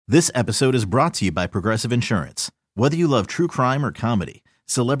This episode is brought to you by Progressive Insurance. Whether you love true crime or comedy,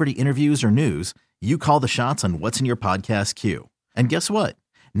 celebrity interviews or news, you call the shots on what's in your podcast queue. And guess what?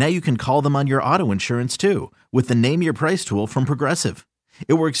 Now you can call them on your auto insurance too with the Name Your Price tool from Progressive.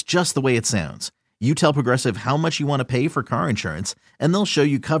 It works just the way it sounds. You tell Progressive how much you want to pay for car insurance, and they'll show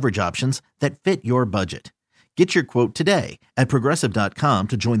you coverage options that fit your budget. Get your quote today at Progressive.com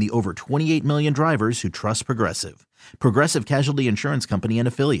to join the over 28 million drivers who trust Progressive. Progressive Casualty Insurance Company and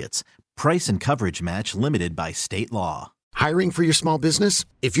Affiliates. Price and coverage match limited by state law. Hiring for your small business?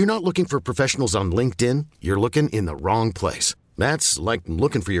 If you're not looking for professionals on LinkedIn, you're looking in the wrong place. That's like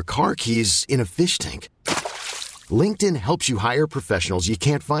looking for your car keys in a fish tank. LinkedIn helps you hire professionals you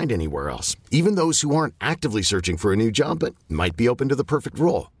can't find anywhere else, even those who aren't actively searching for a new job but might be open to the perfect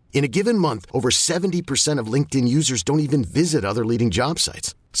role. In a given month, over 70% of LinkedIn users don't even visit other leading job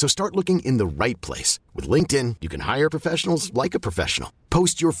sites. So start looking in the right place. With LinkedIn, you can hire professionals like a professional.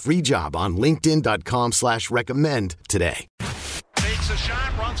 Post your free job on linkedin.com/recommend today. Takes a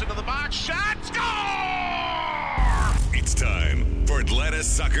shot, runs into the box, shot, score! It's time for Atlanta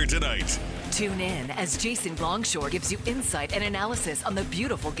Soccer Tonight. Tune in as Jason Longshore gives you insight and analysis on the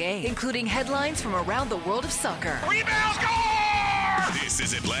beautiful game, including headlines from around the world of soccer. Rebound, score! This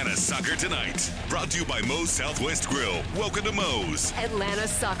is Atlanta Soccer Tonight, brought to you by Moe's Southwest Grill. Welcome to Moe's. Atlanta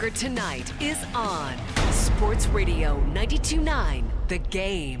Soccer Tonight is on Sports Radio 92.9 The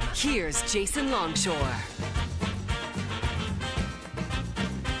Game. Here's Jason Longshore.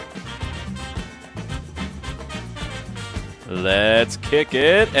 Let's kick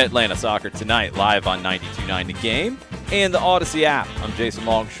it. Atlanta Soccer Tonight, live on 92.9 The Game and the Odyssey app. I'm Jason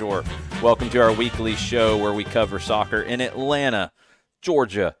Longshore. Welcome to our weekly show where we cover soccer in Atlanta,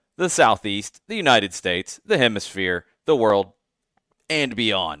 Georgia, the Southeast, the United States, the Hemisphere, the world, and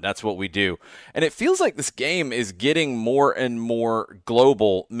beyond. That's what we do. And it feels like this game is getting more and more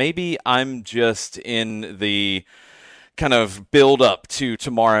global. Maybe I'm just in the kind of build up to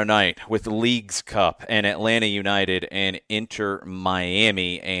tomorrow night with the Leagues Cup and Atlanta United and Inter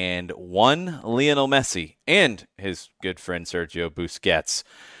Miami, and one Lionel Messi and his good friend Sergio Busquets.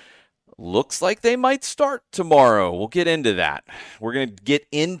 Looks like they might start tomorrow. We'll get into that. We're going to get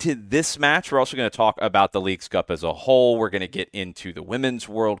into this match. We're also going to talk about the Leagues Cup as a whole. We're going to get into the Women's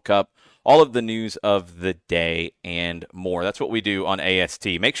World Cup, all of the news of the day, and more. That's what we do on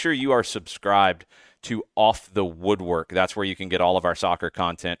AST. Make sure you are subscribed to Off the Woodwork. That's where you can get all of our soccer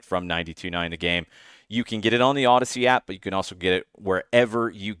content from 92.9 The Game. You can get it on the Odyssey app, but you can also get it wherever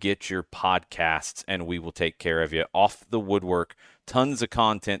you get your podcasts, and we will take care of you. Off the Woodwork, tons of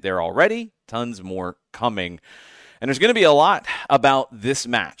content there already, tons more coming. And there's going to be a lot about this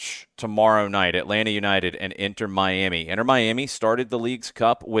match tomorrow night, Atlanta United and Inter Miami. Inter Miami started the Leagues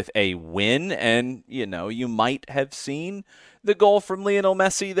Cup with a win, and, you might have seen the goal from Lionel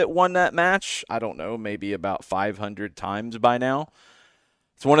Messi that won that match. I don't know, maybe about 500 times by now.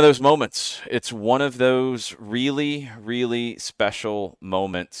 It's one of those moments. It's one of those really, really special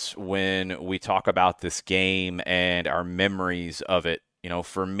moments when we talk about this game and our memories of it.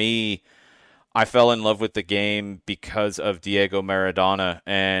 For me, I fell in love with the game because of Diego Maradona.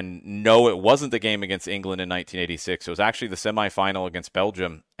 And no, it wasn't the game against England in 1986. It was actually the semifinal against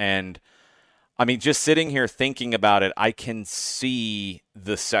Belgium. And just sitting here thinking about it, I can see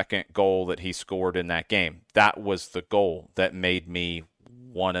the second goal that he scored in that game. That was the goal that made me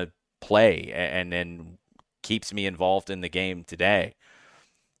want to play and then keeps me involved in the game today.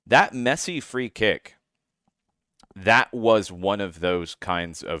 That Messi free kick, that was one of those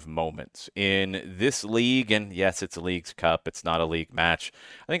kinds of moments in this league. And yes, it's a Leagues Cup. It's not a league match.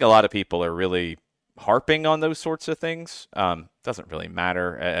 I think a lot of people are really harping on those sorts of things. Doesn't really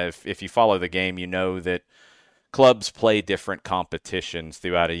matter. If you follow the game, you know that clubs play different competitions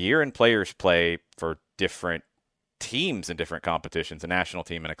throughout a year and players play for different teams in different competitions, a national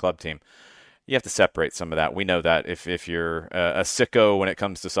team and a club team. You have to separate some of that. We know that if you're a sicko when it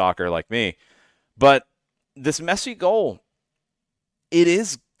comes to soccer like me. But this Messi goal, it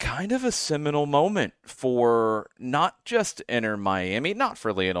is kind of a seminal moment for not just Inter Miami, not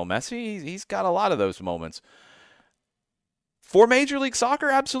for Lionel Messi. He's got a lot of those moments. For Major League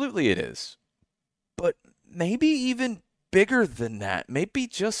Soccer, absolutely it is. But maybe even bigger than that. Maybe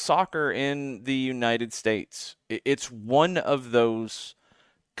just soccer in the United States. It's one of those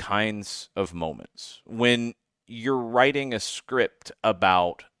kinds of moments when you're writing a script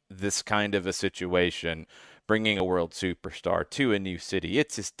about this kind of a situation, bringing a world superstar to a new city.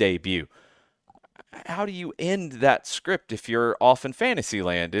 It's his debut. How do you end that script if you're off in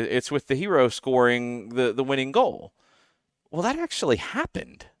Fantasyland? It's with the hero scoring the winning goal. Well, that actually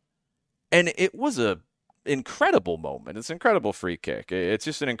happened. And it was a incredible moment. It's an incredible free kick. It's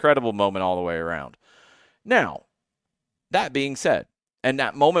just an incredible moment all the way around. Now, that being said, and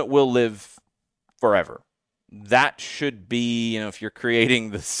that moment will live forever. That should be, if you're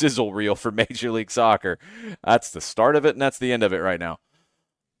creating the sizzle reel for Major League Soccer, that's the start of it and that's the end of it right now.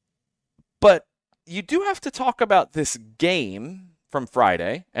 But you do have to talk about this game from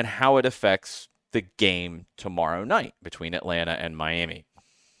Friday and how it affects the game tomorrow night between Atlanta and Miami.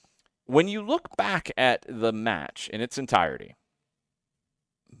 When you look back at the match in its entirety,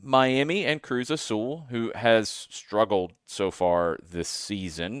 Miami and Cruz Azul, who has struggled so far this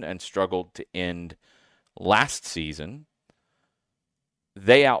season and struggled to end last season,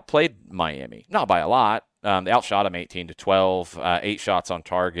 they outplayed Miami. Not by a lot. They outshot them 18-12, 8 shots on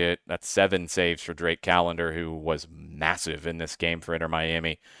target. That's 7 saves for Drake Callender, who was massive in this game for Inter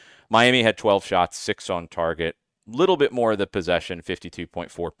Miami. Miami had 12 shots, 6 on target. A little bit more of the possession,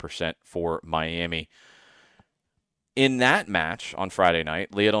 52.4% for Miami. In that match on Friday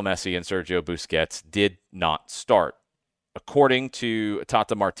night, Lionel Messi and Sergio Busquets did not start. According to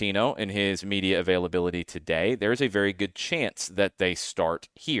Tata Martino in his media availability today, there's a very good chance that they start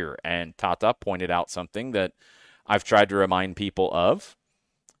here. And Tata pointed out something that I've tried to remind people of.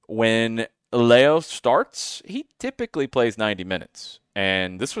 When Leo starts, he typically plays 90 minutes.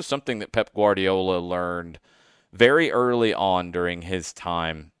 And this was something that Pep Guardiola learned very early on during his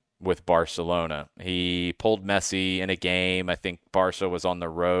time with Barcelona. He pulled Messi in a game. I think Barca was on the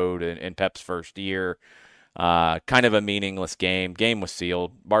road in Pep's first year. Kind of a meaningless game. Game was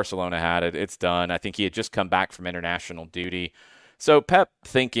sealed. Barcelona had it. It's done. I think he had just come back from international duty. So Pep,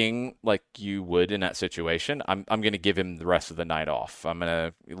 thinking like you would in that situation, I'm going to give him the rest of the night off. I'm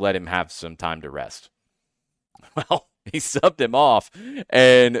going to let him have some time to rest. Well, he subbed him off,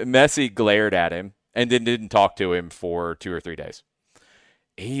 and Messi glared at him and then didn't talk to him for 2 or 3 days.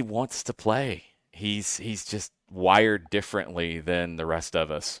 He wants to play. He's just wired differently than the rest of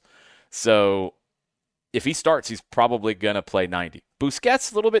us. So if he starts, he's probably going to play 90.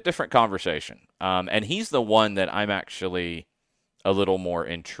 Busquets, a little bit different conversation. And he's the one that I'm actually a little more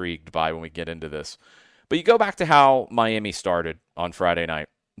intrigued by when we get into this. But you go back to how Miami started on Friday night.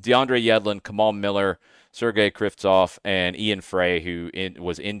 DeAndre Yedlin, Kamal Miller, Sergei Krivtsov, and Ian Frey, who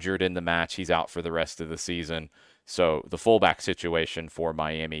was injured in the match. He's out for the rest of the season. So the fullback situation for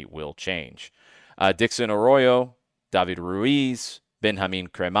Miami will change. Dixon Arroyo, David Ruiz, Benjamin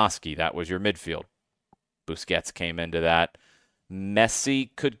Kremaski. That was your midfield. Busquets came into that. Messi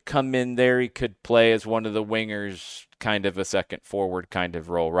could come in there. He could play as one of the wingers, kind of a second forward kind of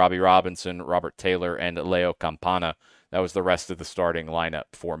role. Robbie Robinson, Robert Taylor, and Leo Campana. That was the rest of the starting lineup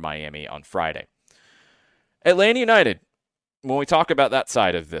for Miami on Friday. Atlanta United, when we talk about that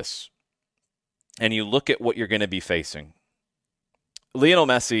side of this, and you look at what you're going to be facing, Lionel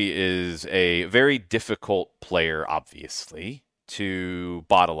Messi is a very difficult player, obviously, to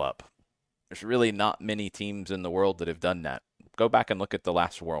bottle up. There's really not many teams in the world that have done that. Go back and look at the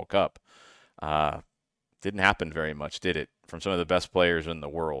last World Cup. Didn't happen very much, did it? From some of the best players in the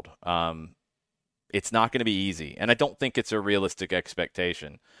world. It's not going to be easy, and I don't think it's a realistic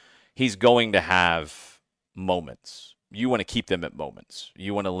expectation. He's going to have moments. You want to keep them at moments.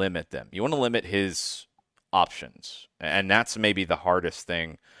 You want to limit them. You want to limit his options, and that's maybe the hardest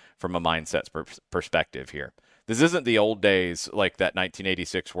thing from a mindset perspective here. This isn't the old days like that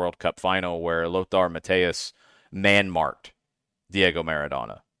 1986 World Cup final where Lothar Matthäus man-marked Diego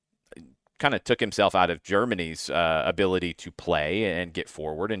Maradona. Kind of took himself out of Germany's ability to play and get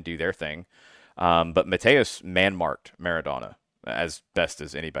forward and do their thing. But Matthäus man-marked Maradona as best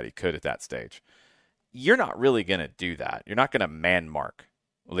as anybody could at that stage. You're not really going to do that. You're not going to man-mark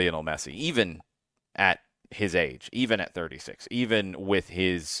Lionel Messi, even at his age, even at 36, even with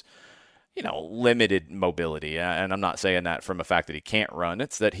his limited mobility. And I'm not saying that from a fact that he can't run.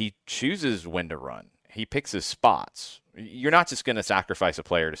 It's that he chooses when to run. He picks his spots. You're not just going to sacrifice a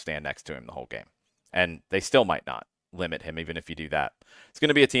player to stand next to him the whole game. And they still might not limit him even if you do that. It's going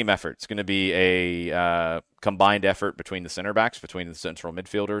to be a team effort. It's going to be a combined effort between the center backs, between the central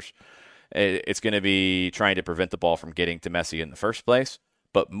midfielders. It's going to be trying to prevent the ball from getting to Messi in the first place.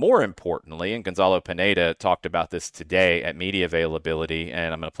 But more importantly, and Gonzalo Pineda talked about this today at media availability,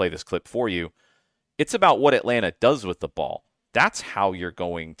 and I'm going to play this clip for you, it's about what Atlanta does with the ball. That's how you're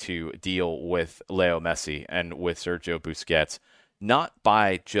going to deal with Leo Messi and with Sergio Busquets, not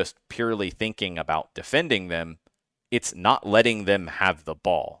by just purely thinking about defending them. It's not letting them have the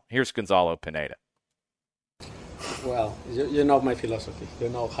ball. Here's Gonzalo Pineda. Well, you know my philosophy. You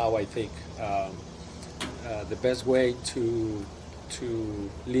know how I think. The best way to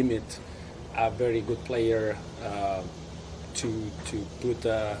limit a very good player to put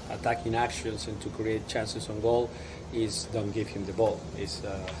attacking actions and to create chances on goal is don't give him the ball. Is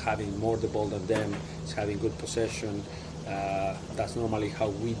having more the ball than them. Is having good possession. That's normally how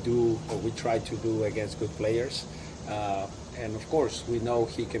we do or we try to do against good players. And of course, we know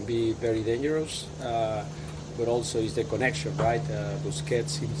he can be very dangerous. But also is the connection, right? Busquets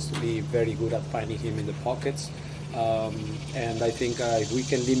seems to be very good at finding him in the pockets. And I think if we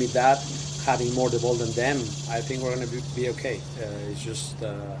can limit that, having more the ball than them, I think we're going to be okay. It's just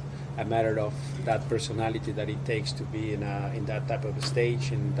a matter of that personality that it takes to be in that type of a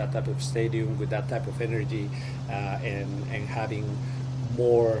stage, in that type of stadium, with that type of energy, and having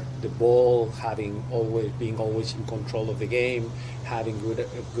more the ball, being always in control of the game, having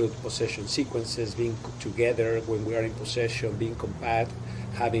good possession sequences, being together when we are in possession, being compact,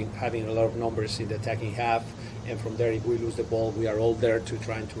 having a lot of numbers in the attacking half, and from there, if we lose the ball, we are all there to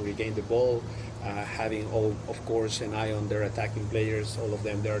trying to regain the ball, having of course an eye on their attacking players. All of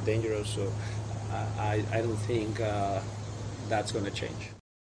them, they are dangerous, so I don't think that's going to change.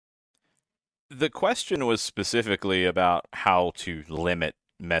 The question was specifically about how to limit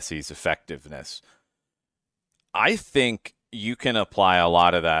Messi's effectiveness. I think you can apply a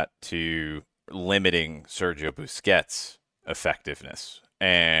lot of that to limiting Sergio Busquets' effectiveness.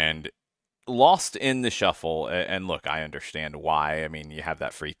 And lost in the shuffle, and look, I understand why. I mean, you have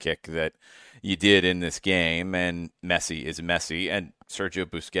that free kick that you did in this game, and Messi is Messi, and Sergio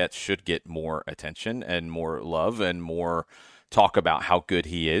Busquets should get more attention and more love and more talk about how good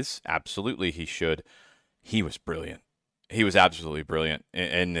he is. Absolutely, he should. He was brilliant. He was absolutely brilliant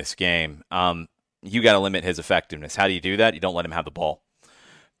in this game. You got to limit his effectiveness. How do you do that? You don't let him have the ball.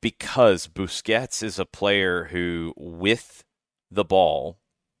 Because Busquets is a player who, with the ball,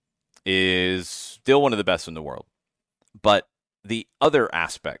 is still one of the best in the world. But the other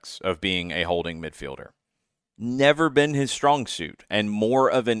aspects of being a holding midfielder, never been his strong suit, and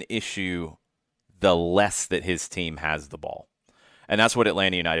more of an issue the less that his team has the ball. And that's what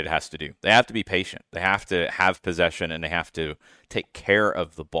Atlanta United has to do. They have to be patient. They have to have possession, and they have to take care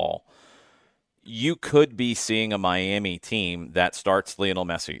of the ball. You could be seeing a Miami team that starts Lionel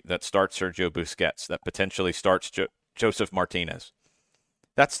Messi, that starts Sergio Busquets, that potentially starts Joseph Martinez.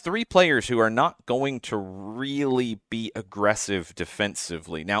 That's three players who are not going to really be aggressive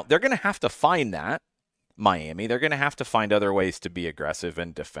defensively. Now, they're going to have to find that, Miami. They're going to have to find other ways to be aggressive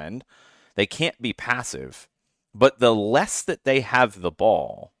and defend. They can't be passive. But the less that they have the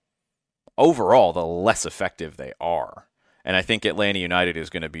ball, overall, the less effective they are. And I think Atlanta United is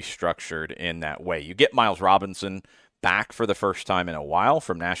going to be structured in that way. You get Miles Robinson back for the first time in a while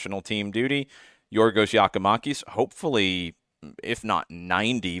from national team duty. Yorgos Giacomakis, hopefully, if not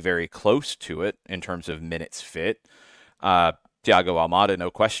 90, very close to it in terms of minutes fit. Thiago Almada,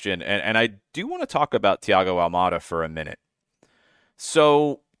 no question. And I do want to talk about Thiago Almada for a minute.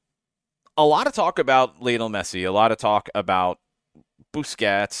 So, a lot of talk about Lionel Messi, a lot of talk about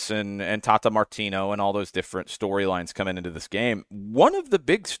Busquets and Tata Martino and all those different storylines coming into this game. One of the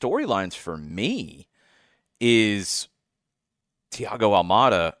big storylines for me is Thiago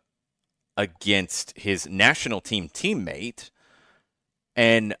Almada against his national team teammate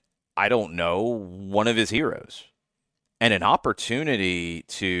and, I don't know, one of his heroes. And an opportunity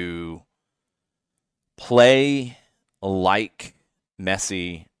to play like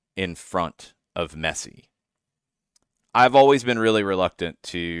Messi in front of Messi. I've always been really reluctant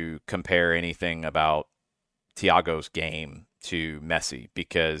to compare anything about Thiago's game to Messi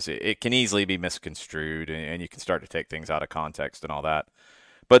because it can easily be misconstrued and you can start to take things out of context and all that.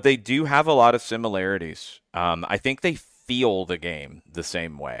 But they do have a lot of similarities. I think they feel the game the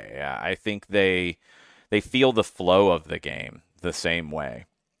same way. I think they feel the flow of the game the same way.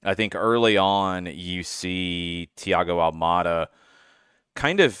 I think early on you see Thiago Almada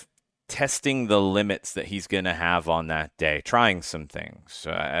kind of testing the limits that he's going to have on that day, trying some things.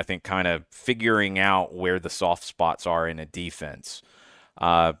 I think kind of figuring out where the soft spots are in a defense.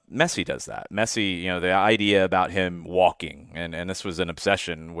 Messi does that. Messi, the idea about him walking, and this was an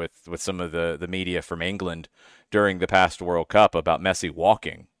obsession with some of the media from England during the past World Cup about Messi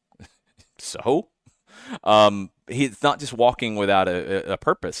walking. So, he's not just walking without a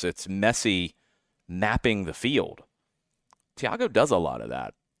purpose. It's Messi mapping the field. Thiago does a lot of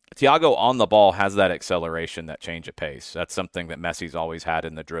that. Thiago on the ball has that acceleration, that change of pace. That's something that Messi's always had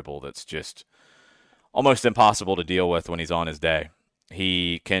in the dribble that's just almost impossible to deal with when he's on his day.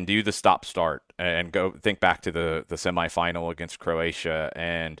 He can do the stop-start and go think back to the semifinal against Croatia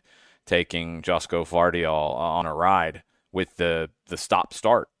and taking Josko Vardiol on a ride with the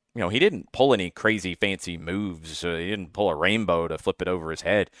stop-start. He didn't pull any crazy fancy moves. He didn't pull a rainbow to flip it over his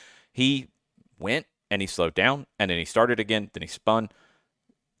head. He went and he slowed down, and then he started again, then he spun.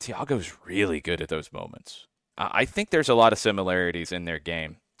 Thiago's really good at those moments. I think there's a lot of similarities in their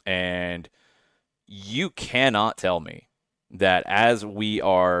game, and you cannot tell me that as we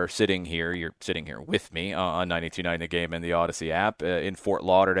are sitting here, you're sitting here with me on 92.9 The Game and the Odyssey app in Fort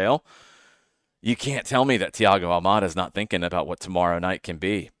Lauderdale, you can't tell me that Thiago Almada is not thinking about what tomorrow night can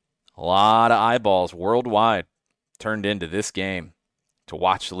be. A lot of eyeballs worldwide turned into this game to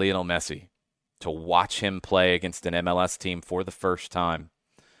watch Lionel Messi, to watch him play against an MLS team for the first time,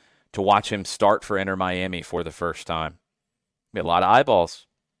 to watch him start for Inter Miami for the first time. Be a lot of eyeballs.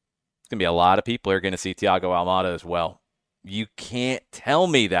 It's going to be a lot of people who are going to see Thiago Almada as well. You can't tell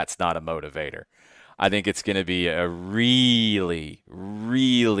me that's not a motivator. I think it's going to be a really,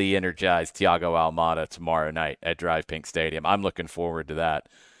 really energized Thiago Almada tomorrow night at Drive Pink Stadium. I'm looking forward to that.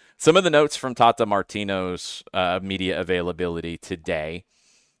 Some of the notes from Tata Martino's media availability today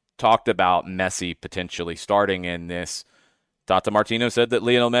talked about Messi potentially starting in this. Tata Martino said that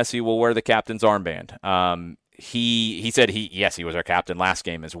Lionel Messi will wear the captain's armband. He said he was our captain last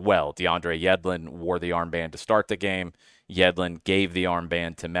game as well. DeAndre Yedlin wore the armband to start the game. Yedlin gave the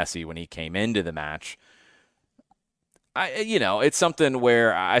armband to Messi when he came into the match. It's something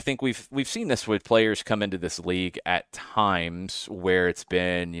where I think we've seen this with players come into this league at times where it's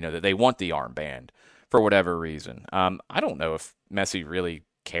been, that they want the armband for whatever reason. I don't know if Messi really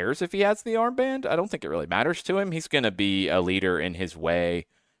cares if he has the armband. I don't think it really matters to him. He's going to be a leader in his way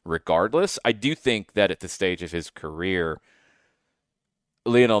regardless. I do think that at this stage of his career,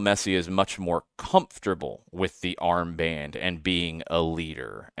 Lionel Messi is much more comfortable with the armband and being a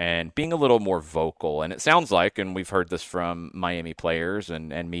leader and being a little more vocal. And it sounds like, and we've heard this from Miami players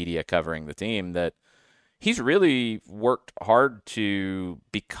and media covering the team, that he's really worked hard to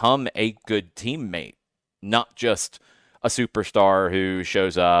become a good teammate, not just a superstar who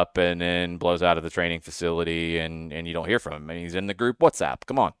shows up and then blows out of the training facility and you don't hear from him. And he's in the group WhatsApp.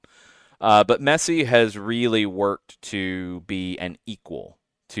 Come on. But Messi has really worked to be an equal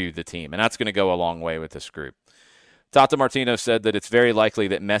to the team, and that's going to go a long way with this group. Tata Martino said that it's very likely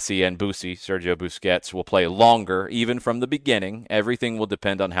that Messi and Sergio Busquets, will play longer, even from the beginning. Everything will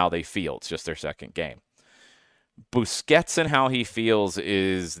depend on how they feel. It's just their second game. Busquets and how he feels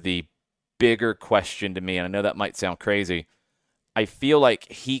is the bigger question to me, and I know that might sound crazy. I feel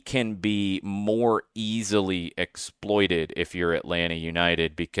like he can be more easily exploited if you're Atlanta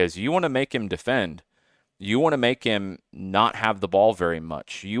United because you want to make him defend. You want to make him not have the ball very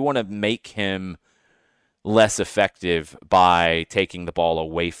much. You want to make him less effective by taking the ball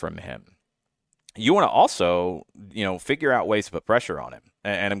away from him. You want to also, figure out ways to put pressure on him.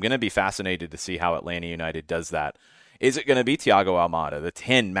 And I'm going to be fascinated to see how Atlanta United does that. Is it going to be Thiago Almada, the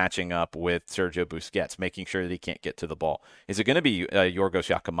 10, matching up with Sergio Busquets, making sure that he can't get to the ball? Is it going to be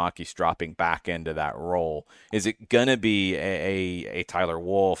Yorgos Giacomakis dropping back into that role? Is it going to be a Tyler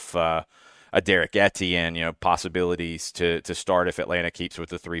Wolff, a Derek Etienne, possibilities to start if Atlanta keeps with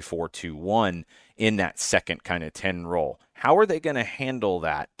the 3-4-2-1 in that second kind of 10 role? How are they going to handle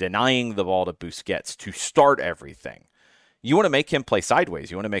that, denying the ball to Busquets to start everything? You want to make him play sideways.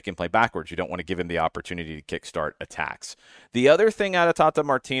 You want to make him play backwards. You don't want to give him the opportunity to kickstart attacks. The other thing out of Tata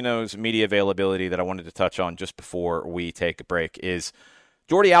Martino's media availability that I wanted to touch on just before we take a break is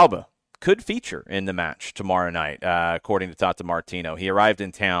Jordi Alba could feature in the match tomorrow night, according to Tata Martino. He arrived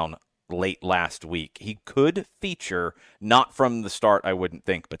in town late last week. He could feature, not from the start, I wouldn't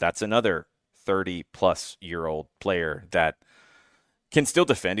think, but that's another 30-plus-year-old player that can still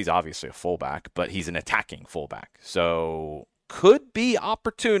defend. He's obviously a fullback, but he's an attacking fullback. So could be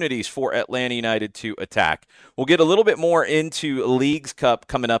opportunities for Atlanta United to attack. We'll get a little bit more into Leagues Cup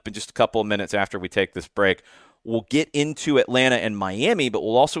coming up in just a couple of minutes after we take this break. We'll get into Atlanta and Miami, but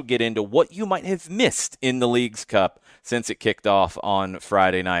we'll also get into what you might have missed in the Leagues Cup since it kicked off on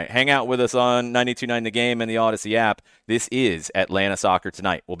Friday night. Hang out with us on 92.9 The Game and the Odyssey app. This is Atlanta Soccer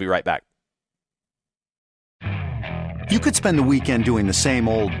Tonight. We'll be right back. You could spend the weekend doing the same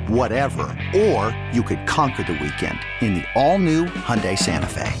old whatever, or you could conquer the weekend in the all-new Hyundai Santa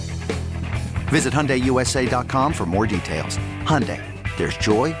Fe. Visit HyundaiUSA.com for more details. Hyundai, there's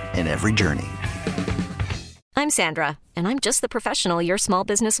joy in every journey. I'm Sandra, and I'm just the professional your small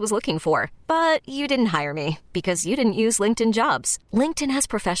business was looking for. But you didn't hire me because you didn't use LinkedIn Jobs. LinkedIn has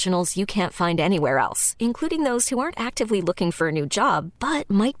professionals you can't find anywhere else, including those who aren't actively looking for a new job, but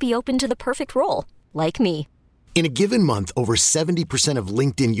might be open to the perfect role, like me. In a given month, over 70% of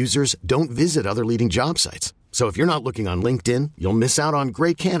LinkedIn users don't visit other leading job sites. So if you're not looking on LinkedIn, you'll miss out on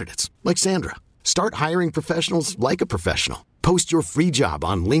great candidates like Sandra. Start hiring professionals like a professional. Post your free job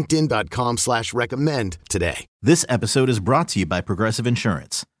on linkedin.com/recommend today. This episode is brought to you by Progressive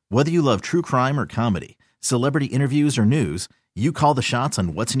Insurance. Whether you love true crime or comedy, celebrity interviews or news, you call the shots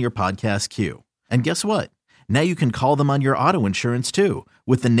on what's in your podcast queue. And guess what? Now you can call them on your auto insurance too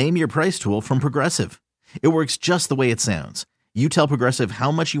with the Name Your Price tool from Progressive. It works just the way it sounds. You tell Progressive how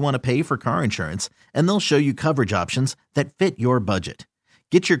much you want to pay for car insurance, and they'll show you coverage options that fit your budget.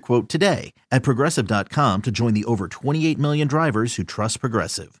 Get your quote today at Progressive.com to join the over 28 million drivers who trust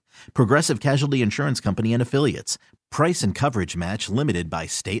Progressive. Progressive Casualty Insurance Company and Affiliates. Price and coverage match limited by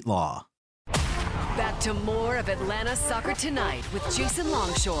state law. Back to more of Atlanta Soccer Tonight with Jason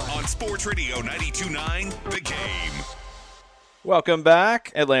Longshore. On Sports Radio 92.9 The Game. Welcome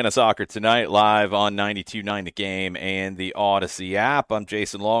back. Atlanta Soccer Tonight, live on 92.9 The Game and the Odyssey app. I'm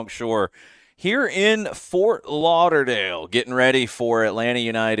Jason Longshore here in Fort Lauderdale, getting ready for Atlanta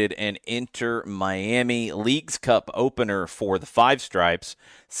United and Inter Miami Leagues Cup opener for the Five Stripes.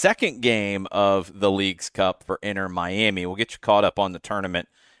 Second game of the Leagues Cup for Inter Miami. We'll get you caught up on the tournament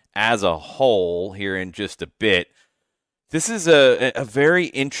as a whole here in just a bit. This is a very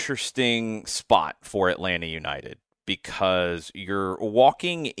interesting spot for Atlanta United, because you're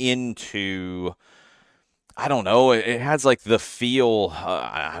walking into, I don't know, it has like the feel,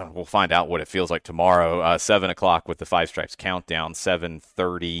 we'll find out what it feels like tomorrow, 7 o'clock with the Five Stripes countdown,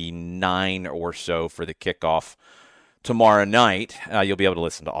 7:39 or so for the kickoff tomorrow night. You'll be able to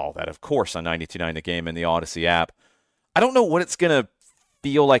listen to all that, of course, on 92.9 The Game and the Odyssey app. I don't know what it's going to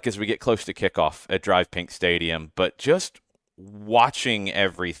feel like as we get close to kickoff at Drive Pink Stadium, but just watching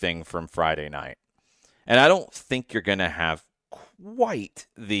everything from Friday night. And I don't think you're going to have quite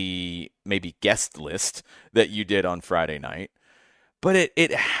the maybe guest list that you did on Friday night, but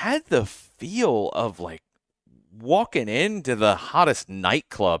it had the feel of like walking into the hottest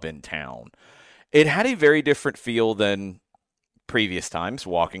nightclub in town. It had a very different feel than previous times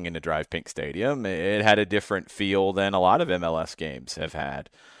walking into Drive Pink Stadium. It had a different feel than a lot of MLS games have had.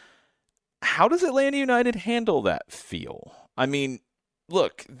 How does Atlanta United handle that feel? I mean,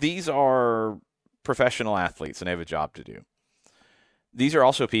 look, these are professional athletes and they have a job to do. These are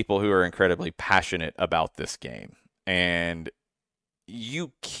also people who are incredibly passionate about this game, and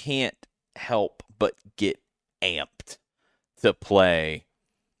you can't help but get amped to play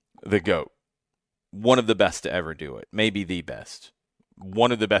the GOAT. One of the best to ever do it, maybe the best.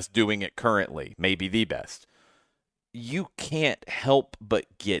 One of the best doing it currently, maybe the best. You can't help but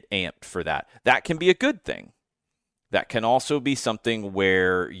get amped for that. That can be a good thing. That can also be something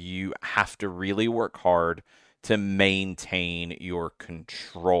where you have to really work hard to maintain your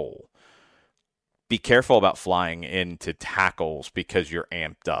control. Be careful about flying into tackles because you're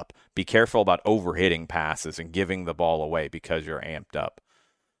amped up. Be careful about overhitting passes and giving the ball away because you're amped up.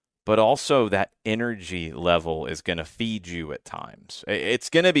 But also that energy level is going to feed you at times. It's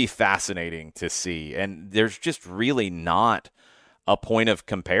going to be fascinating to see, and there's just really not a point of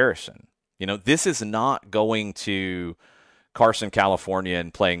comparison. You know, this is not going to Carson, California,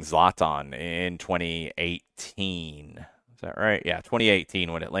 and playing Zlatan in 2018. Is that right? Yeah,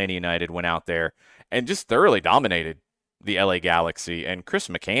 2018, when Atlanta United went out there and just thoroughly dominated the LA Galaxy, and Chris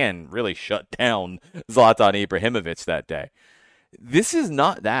McCann really shut down Zlatan Ibrahimovic that day. This is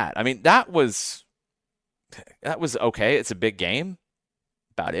not that. I mean, that was okay. It's a big game.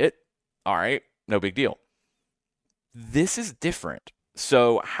 About it. All right, no big deal. This is different.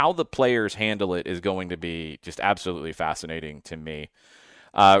 So how the players handle it is going to be just absolutely fascinating to me.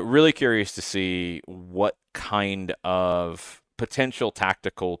 Really curious to see what kind of potential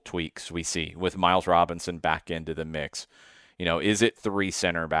tactical tweaks we see with Miles Robinson back into the mix. You know, is it 3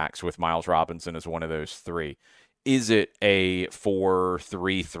 center backs with Miles Robinson as one of those 3? Is it a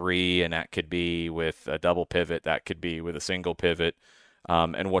 4-3-3, and that could be with a double pivot, that could be with a single pivot,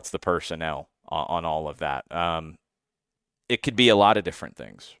 and what's the personnel on all of that? It could be a lot of different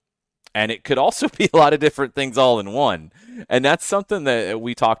things. And it could also be a lot of different things all in one. And that's something that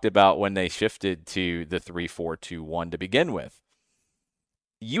we talked about when they shifted to the 3-4-2-1 to begin with.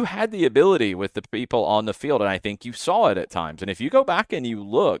 You had the ability with the people on the field, and I think you saw it at times. And if you go back and you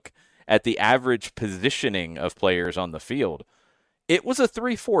look at the average positioning of players on the field, it was a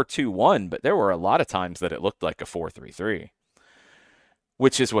 3-4-2-1, but there were a lot of times that it looked like a 4-3-3,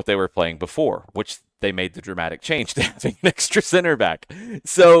 which is what they were playing before, which they made the dramatic change to having an extra center back.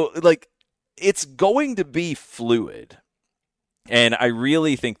 So, like, it's going to be fluid. And I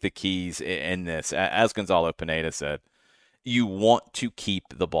really think the keys in this, as Gonzalo Pineda said, you want to keep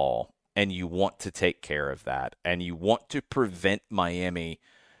the ball, and you want to take care of that, and you want to prevent Miami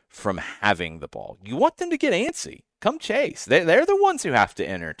from having the ball. You want them to get antsy. Come chase. They're the ones who have to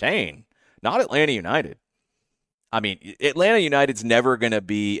entertain, not Atlanta United. I mean, Atlanta United's never going to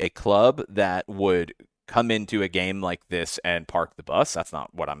be a club that would come into a game like this and park the bus. That's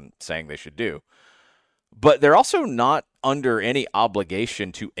not what I'm saying they should do. But they're also not under any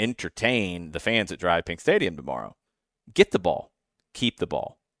obligation to entertain the fans at DRV PNK Stadium tomorrow. Get the ball. Keep the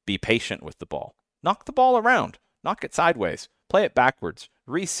ball. Be patient with the ball. Knock the ball around. Knock it sideways. Play it backwards.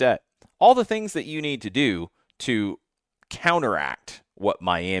 Reset. All the things that you need to do to counteract what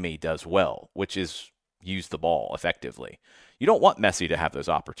Miami does well, which is use the ball effectively. You don't want Messi to have those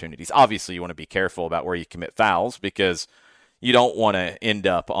opportunities. Obviously, you want to be careful about where you commit fouls because you don't want to end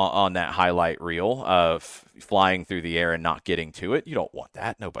up on that highlight reel of flying through the air and not getting to it. You don't want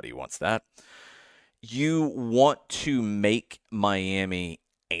that. Nobody wants that. You want to make Miami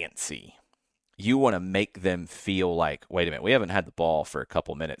antsy. You want to make them feel like, wait a minute, we haven't had the ball for a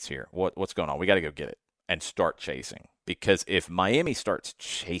couple minutes here. What's going on? We got to go get it and start chasing. Because if Miami starts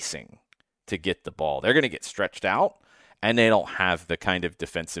chasing to get the ball, they're going to get stretched out, and they don't have the kind of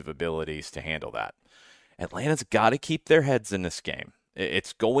defensive abilities to handle that. Atlanta's got to keep their heads in this game.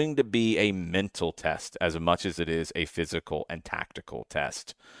 It's going to be a mental test as much as it is a physical and tactical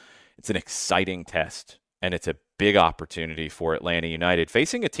test. It's an exciting test, and it's a big opportunity for Atlanta United,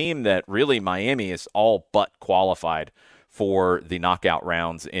 facing a team that really Miami is all but qualified for the knockout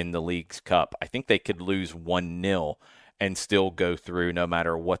rounds in the League's Cup. I think they could lose 1-0 and still go through no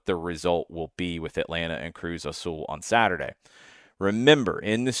matter what the result will be with Atlanta and Cruz Azul on Saturday. Remember,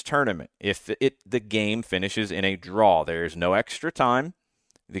 in this tournament, if the game finishes in a draw, there is no extra time.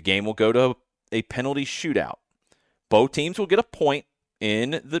 The game will go to a penalty shootout. Both teams will get a point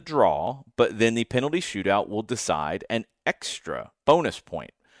in the draw, but then the penalty shootout will decide an extra bonus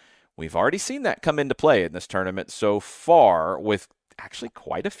point. We've already seen that come into play in this tournament so far with actually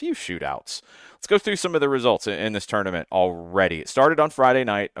quite a few shootouts. Let's go through some of the results in this tournament already. It started on Friday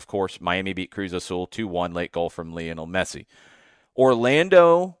night. Of course, Miami beat Cruz Azul 2-1, late goal from Lionel Messi.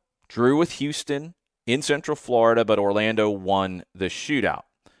 Orlando drew with Houston in Central Florida, but Orlando won the shootout.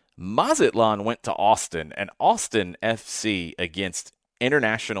 Mazatlan went to Austin, and Austin FC against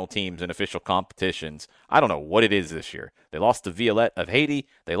international teams and official competitions. I don't know what it is this year. They lost to Violette of Haiti.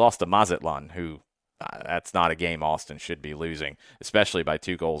 They lost to Mazatlan, who that's not a game Austin should be losing, especially by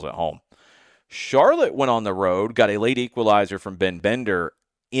 2 goals at home. Charlotte went on the road, got a late equalizer from Ben Bender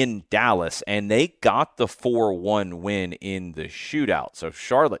in Dallas, and they got the 4-1 win in the shootout. So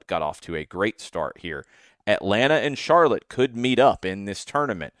Charlotte got off to a great start here. Atlanta and Charlotte could meet up in this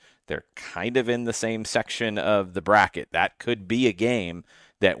tournament. They're kind of in the same section of the bracket. That could be a game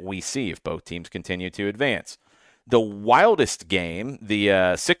that we see if both teams continue to advance. The wildest game, the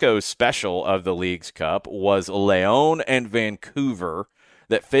Sicko special of the League's Cup, was León and Vancouver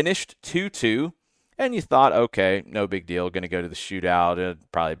that finished 2-2. And you thought, okay, no big deal, going to go to the shootout.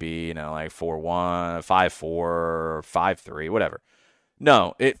 It'd probably be, like 4-1, 5-4, 5-3, whatever.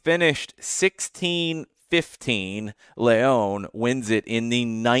 No, it finished 16-15. León wins it in the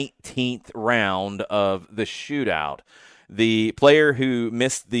 19th round of the shootout. The player who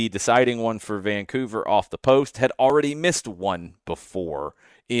missed the deciding one for Vancouver off the post had already missed one before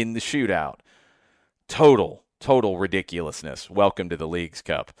in the shootout. Total ridiculousness. Welcome to the League's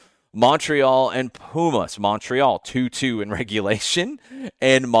Cup. Montreal and Pumas. Montreal 2-2 in regulation,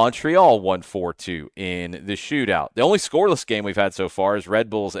 and Montreal won 4-2 in the shootout. The only scoreless game we've had so far is Red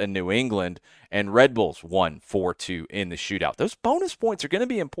Bulls and New England, and Red Bulls won 4-2 in the shootout. Those bonus points are going to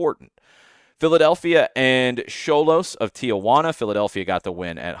be important. Philadelphia and Xolos of Tijuana. Philadelphia got the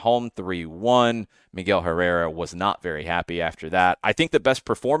win at home 3-1. Miguel Herrera was not very happy after that. I think the best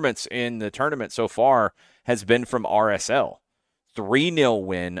performance in the tournament so far has been from RSL. 3-0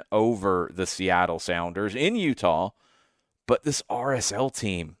 win over the Seattle Sounders in Utah. But this RSL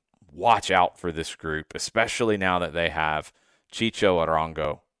team, watch out for this group, especially now that they have Chicho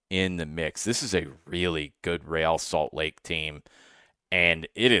Arango in the mix. This is a really good Real Salt Lake team, and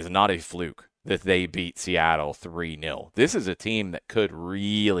it is not a fluke that they beat Seattle 3-0. This is a team that could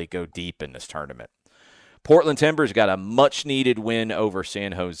really go deep in this tournament. Portland Timbers got a much-needed win over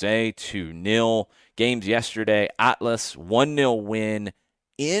San Jose, 2-0. Games yesterday, Atlas, 1-0 win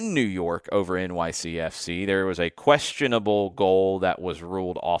in New York over NYCFC. There was a questionable goal that was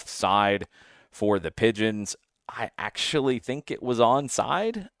ruled offside for the Pigeons. I actually think it was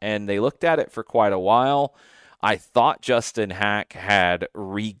onside, and they looked at it for quite a while. I thought Justin Hack had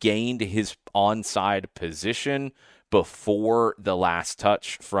regained his onside position before the last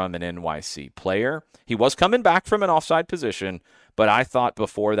touch from an NYC player. He was coming back from an offside position, but I thought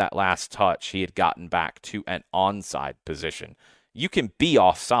before that last touch he had gotten back to an onside position. You can be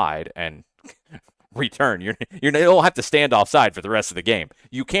offside and return. You don't have to stand offside for the rest of the game.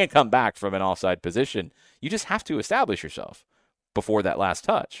 You can't come back from an offside position. You just have to establish yourself before that last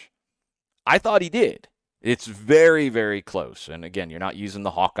touch. I thought he did. It's very, very close. And again, you're not using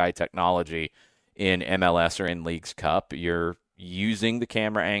the Hawkeye technology in MLS or in Leagues Cup. You're using the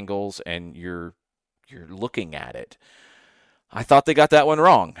camera angles and you're looking at it. I thought they got that one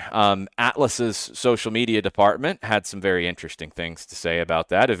wrong. Atlas's social media department had some very interesting things to say about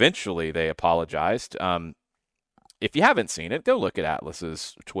that. Eventually, they apologized. If you haven't seen it, go look at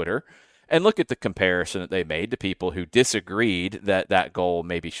Atlas's Twitter and look at the comparison that they made to people who disagreed that that goal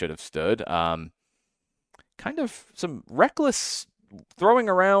maybe should have stood. Kind of some reckless throwing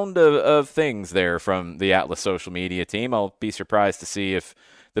around of things there from the Atlas social media team. I'll be surprised to see if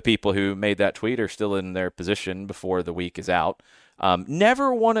the people who made that tweet are still in their position before the week is out.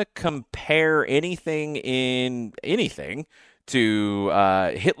 Never want to compare anything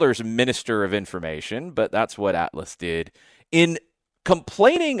to Hitler's Minister of Information, but that's what Atlas did in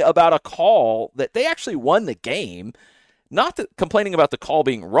complaining about a call that they actually won the game. Not that complaining about the call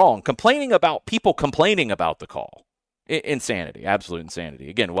being wrong, complaining about people complaining about the call. Insanity, absolute insanity.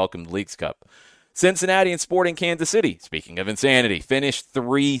 Again, welcome to Leagues Cup. Cincinnati and Sporting Kansas City, speaking of insanity, finished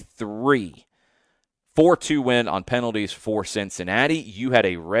 3-3. 4-2 win on penalties for Cincinnati. You had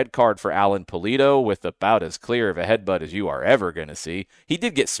a red card for Alan Pulido with about as clear of a headbutt as you are ever going to see. He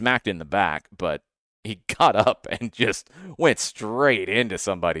did get smacked in the back, but he got up and just went straight into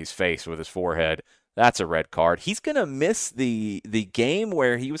somebody's face with his forehead. That's a red card. He's going to miss the game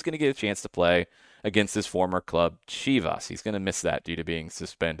where he was going to get a chance to play against his former club, Chivas. He's going to miss that due to being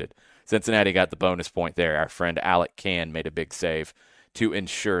suspended. Cincinnati got the bonus point there. Our friend Alec Can made a big save to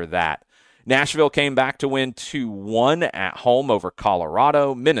ensure that. Nashville came back to win 2-1 at home over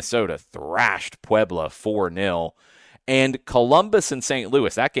Colorado. Minnesota thrashed Puebla 4-0. And Columbus and St.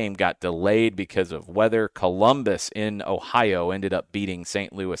 Louis, that game got delayed because of weather. Columbus in Ohio ended up beating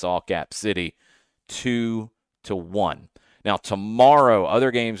St. Louis All-Cap City 2-1. Now, tomorrow, other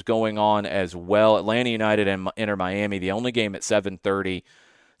games going on as well. Atlanta United and Inter Miami, the only game at 7:30.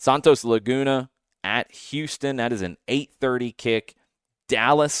 Santos Laguna at Houston, that is an 8:30 kick.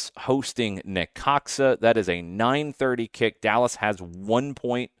 Dallas hosting Necaxa, that is a 9:30 kick. Dallas has 1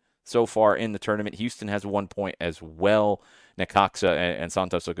 point so far in the tournament. Houston has 1 point as well. Necaxa and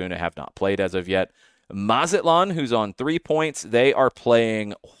Santos Laguna have not played as of yet. Mazatlan, who's on 3 points, they are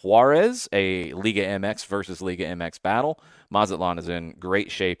playing Juarez, a Liga MX versus Liga MX battle. Mazatlan is in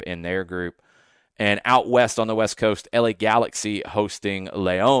great shape in their group. And out west on the West Coast, LA Galaxy hosting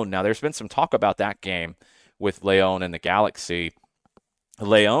León. Now, there's been some talk about that game with León and the Galaxy.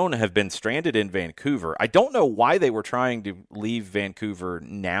 León have been stranded in Vancouver. I don't know why they were trying to leave Vancouver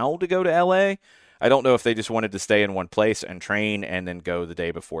now to go to LA. I don't know if they just wanted to stay in one place and train and then go the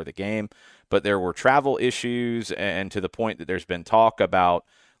day before the game. But there were travel issues, and to the point that there's been talk about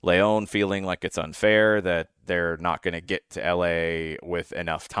León feeling like it's unfair that they're not going to get to LA with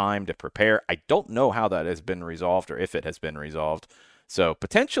enough time to prepare. I don't know how that has been resolved or if it has been resolved. So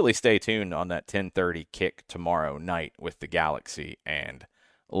potentially stay tuned on that 10:30 kick tomorrow night with the Galaxy and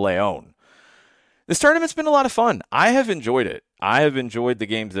León. This tournament's been a lot of fun. I have enjoyed it. I have enjoyed the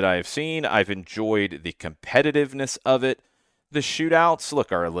games that I have seen. I've enjoyed the competitiveness of it. The shootouts,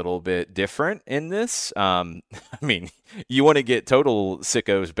 look, are a little bit different in this. I mean, you want to get total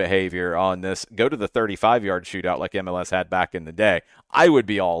sickos behavior on this, go to the 35-yard shootout like MLS had back in the day. I would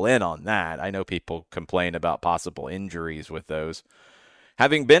be all in on that. I know people complain about possible injuries with those.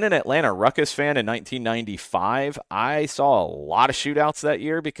 Having been an Atlanta Ruckus fan in 1995, I saw a lot of shootouts that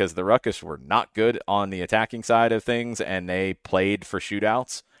year because the Ruckus were not good on the attacking side of things, and they played for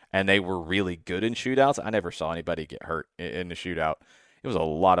shootouts, and they were really good in shootouts. I never saw anybody get hurt in the shootout. It was a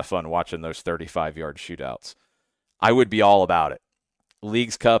lot of fun watching those 35-yard shootouts. I would be all about it.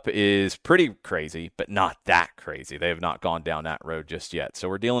 Leagues Cup is pretty crazy, but not that crazy. They have not gone down that road just yet. So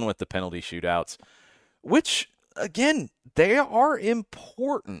we're dealing with the penalty shootouts, which, again, they are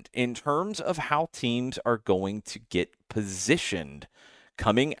important in terms of how teams are going to get positioned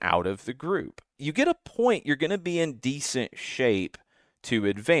coming out of the group. You get a point, you're going to be in decent shape to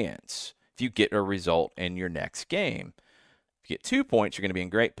advance if you get a result in your next game. If you get 2 points, you're going to be in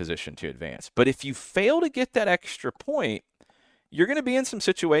great position to advance. But if you fail to get that extra point, you're going to be in some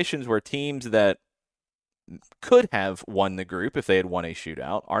situations where teams that could have won the group if they had won a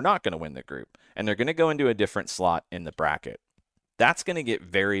shootout are not going to win the group, and they're going to go into a different slot in the bracket. That's going to get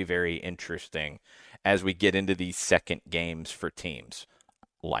very, very interesting as we get into these second games for teams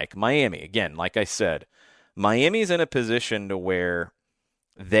like Miami. Again, like I said, Miami's in a position to where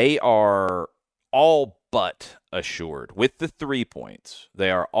they are all but assured with the 3 points. They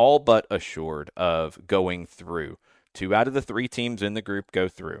are all but assured of going through. 2 out of the 3 teams in the group go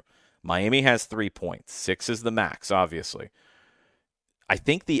through. Miami has 3 points. 6 is the max, obviously. I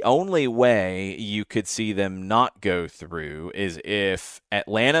think the only way you could see them not go through is if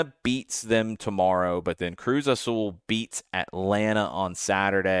Atlanta beats them tomorrow, but then Cruz Azul beats Atlanta on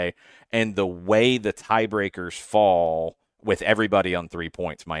Saturday, and the way the tiebreakers fall with everybody on 3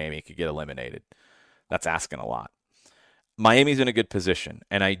 points, Miami could get eliminated. That's asking a lot. Miami's in a good position,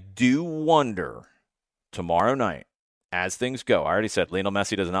 and I do wonder tomorrow night, as things go, I already said Lionel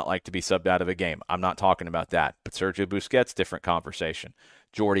Messi does not like to be subbed out of a game. I'm not talking about that. But Sergio Busquets, different conversation.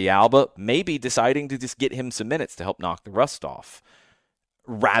 Jordi Alba, maybe deciding to just get him some minutes to help knock the rust off,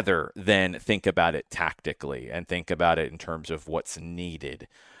 rather than think about it tactically and think about it in terms of what's needed.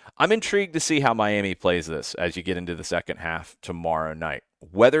 I'm intrigued to see how Miami plays this as you get into the second half tomorrow night.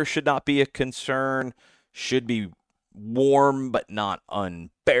 Weather should not be a concern. Should be warm, but not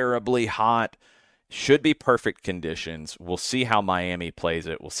unbearably hot. Should be perfect conditions. We'll see how Miami plays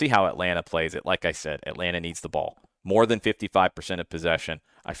it. We'll see how Atlanta plays it. Like I said, Atlanta needs the ball. More than 55% of possession.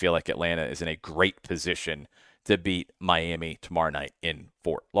 I feel like Atlanta is in a great position to beat Miami tomorrow night in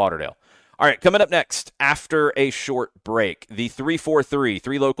Fort Lauderdale. All right, coming up next, after a short break, the 3-4-3,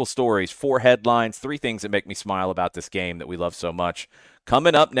 3 local stories, 4 headlines, 3 things that make me smile about this game that we love so much.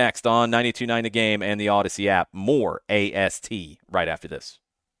 Coming up next on 92.9 The Game and the Odyssey app, more AST right after this.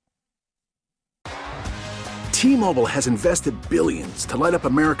 T-Mobile has invested billions to light up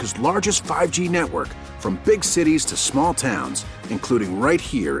America's largest 5G network, from big cities to small towns, including right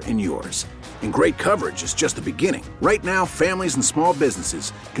here in yours. And great coverage is just the beginning. Right now, families and small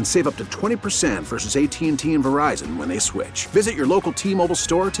businesses can save up to 20% versus AT&T and Verizon when they switch. Visit your local T-Mobile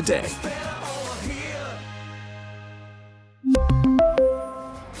store today.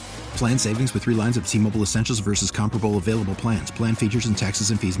 Plan savings with 3 lines of T-Mobile Essentials versus comparable available plans. Plan features and taxes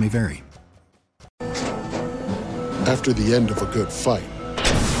and fees may vary. After the end of a good fight,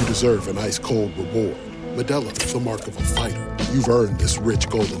 you deserve an ice-cold reward. Modelo is the mark of a fighter. You've earned this rich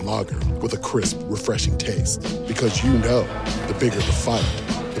golden lager with a crisp, refreshing taste. Because you know, the bigger the fight,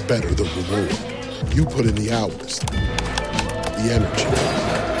 the better the reward. You put in the hours, the energy,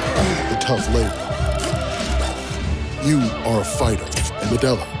 the tough labor. You are a fighter, and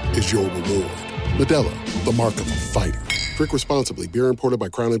Modelo is your reward. Modelo, the mark of a fighter. Drink responsibly. Beer imported by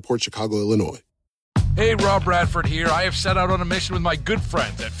Crown Imports, Chicago, Illinois. Hey, Rob Bradford here. I have set out on a mission with my good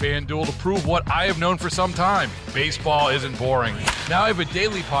friends at FanDuel to prove what I have known for some time. Baseball isn't boring. Now I have a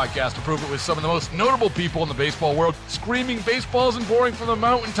daily podcast to prove it with some of the most notable people in the baseball world, screaming baseball isn't boring from the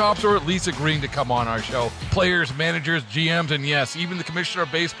mountaintops, or at least agreeing to come on our show. Players, managers, GMs, and yes, even the commissioner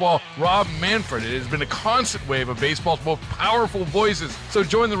of baseball, Rob Manfred. It has been a constant wave of baseball's most powerful voices. So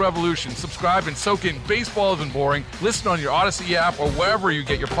join the revolution. Subscribe and soak in Baseball Isn't Boring. Listen on your Odyssey app or wherever you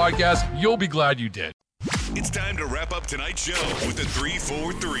get your podcasts. You'll be glad you did. It's time to wrap up tonight's show with the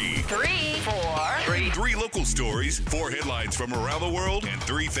 3-4-3. 3-4-3. 3 local stories, 4 headlines from around the world, and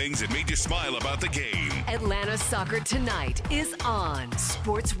 3 things that made you smile about the game. Atlanta Soccer Tonight is on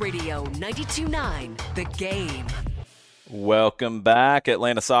Sports Radio 92.9 The Game. Welcome back.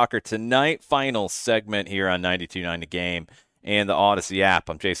 Atlanta Soccer Tonight, final segment here on 92.9 The Game and the Odyssey app.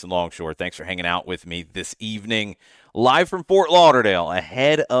 I'm Jason Longshore. Thanks for hanging out with me this evening. Live from Fort Lauderdale,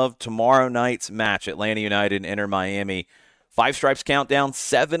 ahead of tomorrow night's match, Atlanta United and Inter Miami. 5 Stripes countdown,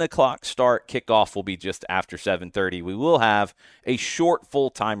 7 o'clock start. Kickoff will be just after 7:30. We will have a short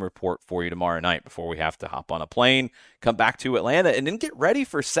full-time report for you tomorrow night before we have to hop on a plane, come back to Atlanta, and then get ready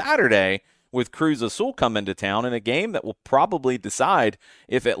for Saturday with Cruz Azul coming to town in a game that will probably decide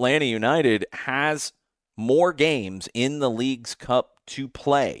if Atlanta United has more games in the League's Cup to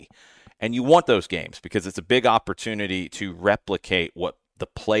play. And you want those games because it's a big opportunity to replicate what the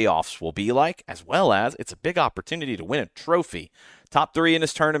playoffs will be like, as well as it's a big opportunity to win a trophy. Top 3 in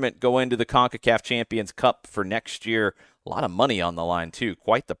this tournament go into the CONCACAF Champions Cup for next year. A lot of money on the line, too.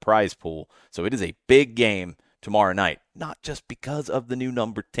 Quite the prize pool. So it is a big game tomorrow night, not just because of the new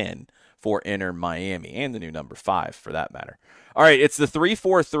number 10 for Inter Miami and the new number 5 for that matter. All right, it's the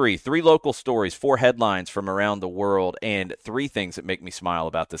 3-4-3, 3 local stories, 4 headlines from around the world, and 3 things that make me smile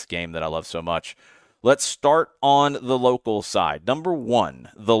about this game that I love so much. Let's start on the local side. Number 1,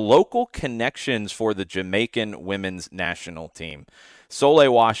 the local connections for the Jamaican women's national team.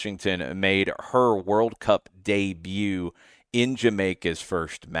 Soleil Washington made her World Cup debut in Jamaica's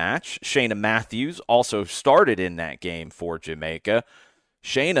first match. Shayna Matthews also started in that game for Jamaica.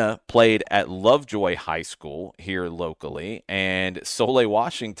 Shayna played at Lovejoy High School here locally, and Soleil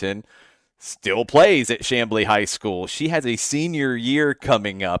Washington still plays at Chamblee High School. She has a senior year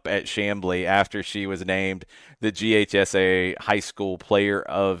coming up at Chamblee after she was named the GHSA High School Player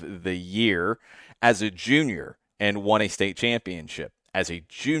of the Year as a junior and won a state championship as a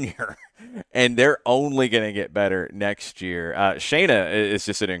junior, and they're only going to get better next year. Shayna is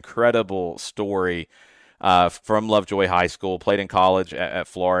just an incredible story from Lovejoy High School, played in college at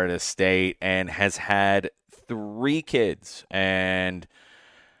Florida State, and has had 3 kids, and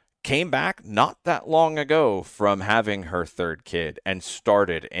came back not that long ago from having her 3rd kid and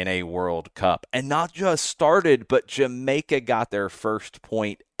started in a World Cup. And not just started, but Jamaica got their first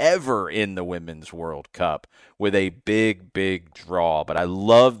point ever in the Women's World Cup with a big, big draw. But I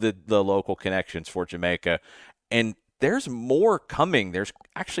love the local connections for Jamaica. And there's more coming. There's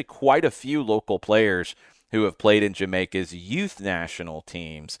actually quite a few local players who have played in Jamaica's youth national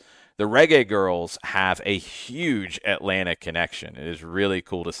teams. The Reggae Girls have a huge Atlanta connection. It is really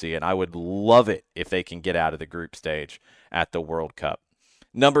cool to see, and I would love it if they can get out of the group stage at the World Cup.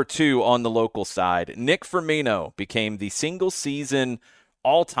 Number 2 on the local side, Nick Firmino became the single-season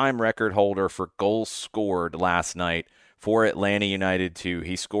all-time record holder for goals scored last night for Atlanta United 2.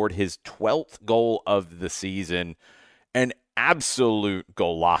 He scored his 12th goal of the season, an absolute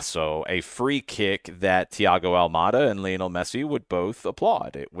golazo, a free kick that Thiago Almada and Lionel Messi would both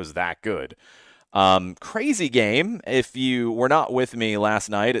applaud. It was that good. Crazy game. If you were not with me last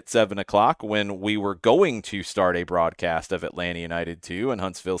night at 7 o'clock when we were going to start a broadcast of Atlanta United 2 in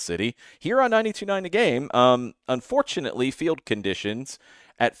Huntsville City, here on 92.9 The Game, unfortunately, field conditions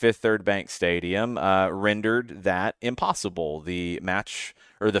at Fifth Third Bank Stadium rendered that impossible. The match,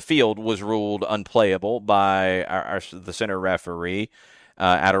 or the field, was ruled unplayable by the center referee,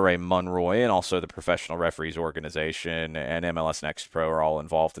 Adore Monroy, and also the Professional Referees Organization and MLS Next Pro are all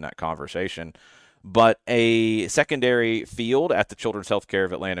involved in that conversation. But a secondary field at the Children's Healthcare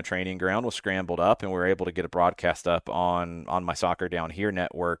of Atlanta training ground was scrambled up, and we were able to get a broadcast up on My Soccer Down Here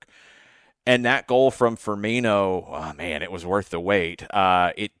network. And that goal from Firmino, oh man, it was worth the wait.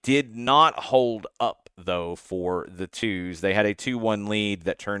 It did not hold up, though, for the Twos. They had a 2-1 lead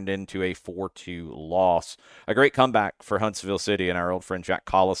that turned into a 4-2 loss. A great comeback for Huntsville City, and our old friend Jack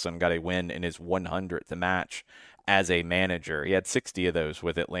Collison got a win in his 100th match as a manager. He had 60 of those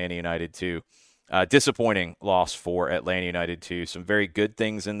with Atlanta United 2. Disappointing loss for Atlanta United 2. Some very good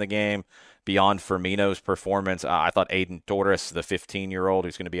things in the game beyond Firmino's performance. I thought Aiden Torres, the 15-year-old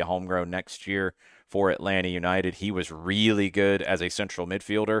who's going to be a homegrown next year for Atlanta United, he was really good as a central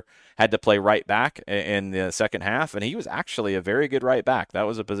midfielder. Had to play right back in the second half, and he was actually a very good right back. That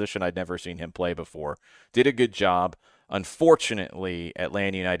was a position I'd never seen him play before. Did a good job. Unfortunately,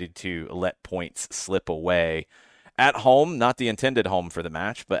 Atlanta United 2 let points slip away. At home, not the intended home for the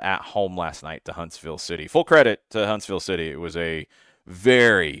match, but at home last night to Huntsville City. Full credit to Huntsville City. It was a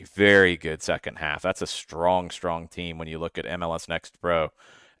very, very good second half. That's a strong, strong team when you look at MLS Next Pro.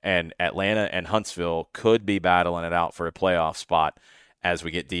 And Atlanta and Huntsville could be battling it out for a playoff spot as we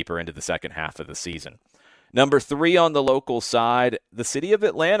get deeper into the second half of the season. Number 3 on the local side, the city of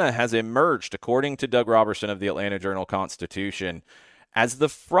Atlanta has emerged, according to Doug Robertson of the Atlanta Journal-Constitution, as the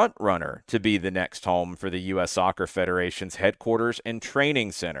front runner to be the next home for the U.S. Soccer Federation's headquarters and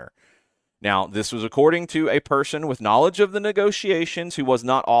training center. Now, this was according to a person with knowledge of the negotiations who was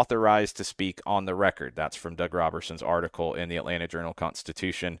not authorized to speak on the record. That's from Doug Robertson's article in the Atlanta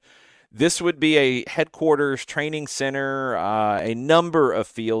Journal-Constitution. This would be a headquarters, training center, a number of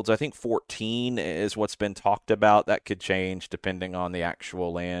fields. I think 14 is what's been talked about. That could change depending on the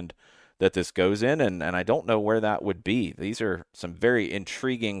actual land that this goes in, and I don't know where that would be. These are some very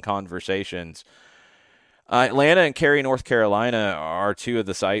intriguing conversations. Atlanta and Cary, North Carolina are 2 of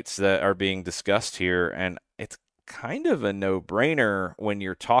the sites that are being discussed here, and it's kind of a no-brainer when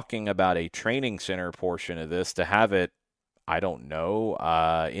you're talking about a training center portion of this to have it, I don't know,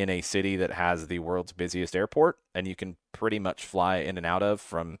 in a city that has the world's busiest airport, and you can pretty much fly in and out of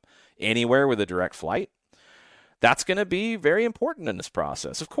from anywhere with a direct flight. That's going to be very important in this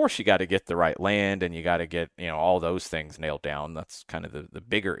process. Of course, you got to get the right land and you got to get, all those things nailed down. That's kind of the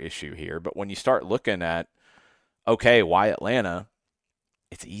bigger issue here. But when you start looking at, okay, why Atlanta?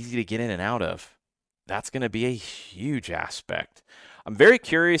 It's easy to get in and out of. That's going to be a huge aspect. I'm very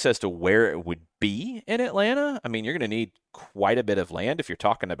curious as to where it would be in Atlanta. I mean, you're going to need quite a bit of land if you're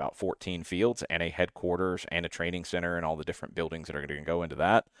talking about 14 fields and a headquarters and a training center and all the different buildings that are going to go into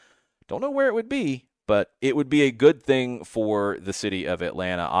that. Don't know where it would be. But it would be a good thing for the city of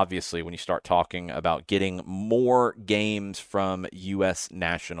Atlanta, obviously, when you start talking about getting more games from U.S.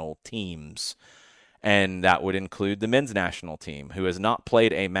 national teams. And that would include the men's national team, who has not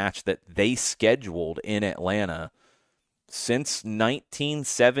played a match that they scheduled in Atlanta since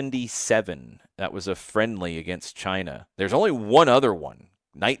 1977. That was a friendly against China. There's only one other one,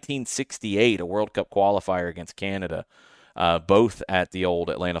 1968, a World Cup qualifier against Canada, both at the old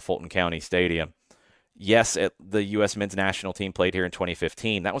Atlanta Fulton County Stadium. Yes, the U.S. men's national team played here in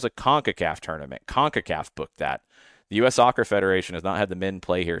 2015. That was a CONCACAF tournament. CONCACAF booked that. The U.S. Soccer Federation has not had the men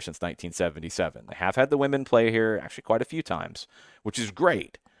play here since 1977. They have had the women play here actually quite a few times, which is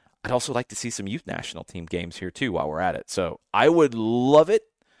great. I'd also like to see some youth national team games here, too, while we're at it. So I would love it.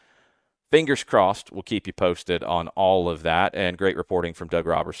 Fingers crossed. We'll keep you posted on all of that. And great reporting from Doug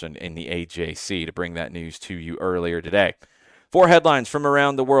Robertson in the AJC to bring that news to you earlier today. 4 headlines from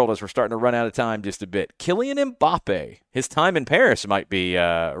around the world as we're starting to run out of time just a bit. Kylian Mbappe, his time in Paris might be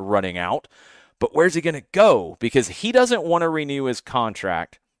running out, but where's he going to go? Because he doesn't want to renew his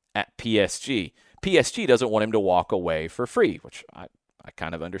contract at PSG. PSG doesn't want him to walk away for free, which I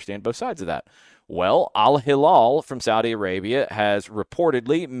kind of understand both sides of that. Well, Al Hilal from Saudi Arabia has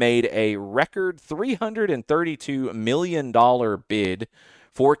reportedly made a record $332 million bid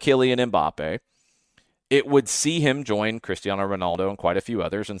for Kylian Mbappe. It would see him join Cristiano Ronaldo and quite a few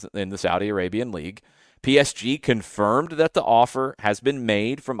others in the Saudi Arabian League. PSG confirmed that the offer has been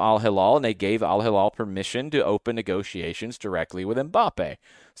made from Al Hilal, and they gave Al Hilal permission to open negotiations directly with Mbappe.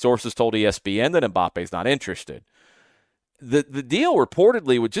 Sources told ESPN that Mbappe's not interested. The deal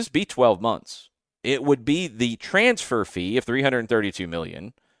reportedly would just be 12 months. It would be the transfer fee of $332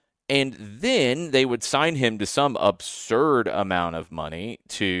 million, and then they would sign him to some absurd amount of money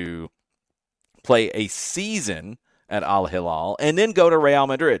to play a season at Al Hilal, and then go to Real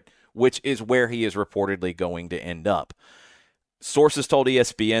Madrid, which is where he is reportedly going to end up. Sources told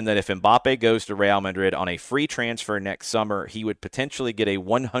ESPN that if Mbappe goes to Real Madrid on a free transfer next summer, he would potentially get a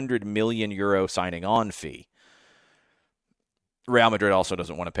 €100 million signing on fee. Real Madrid also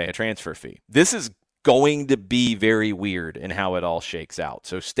doesn't want to pay a transfer fee. This is going to be very weird in how it all shakes out.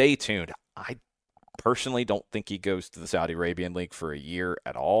 So stay tuned. I personally don't think he goes to the Saudi Arabian League for a year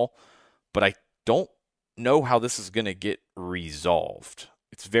at all, but I don't know how this is going to get resolved.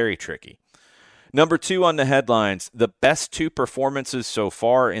 It's very tricky. Number 2 on the headlines, the best 2 performances so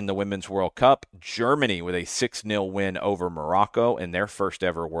far in the Women's World Cup. Germany with a 6-0 win over Morocco in their first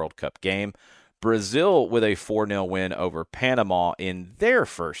ever World Cup game. Brazil with a 4-0 win over Panama in their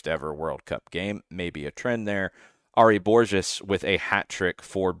first ever World Cup game. Maybe a trend there. Ari Borges with a hat trick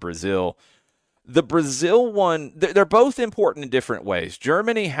for Brazil. The Brazil one, they're both important in different ways.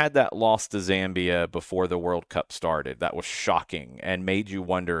 Germany had that loss to Zambia before the World Cup started. That was shocking and made you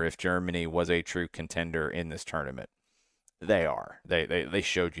wonder if Germany was a true contender in this tournament. They are. They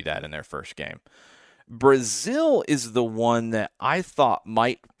showed you that in their first game. Brazil is the one that I thought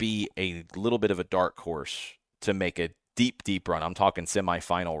might be a little bit of a dark horse to make a deep, deep run. I'm talking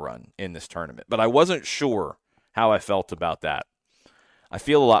semifinal run in this tournament. But I wasn't sure how I felt about that. I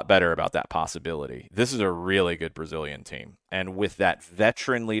feel a lot better about that possibility. This is a really good Brazilian team. And with that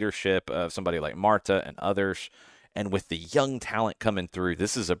veteran leadership of somebody like Marta and others, and with the young talent coming through,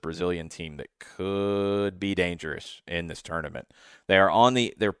 this is a Brazilian team that could be dangerous in this tournament.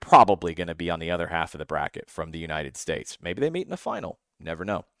 They're probably going to be on the other half of the bracket from the United States. Maybe they meet in the final. Never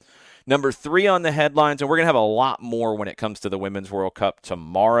know. Number 3 on the headlines, and we're going to have a lot more when it comes to the Women's World Cup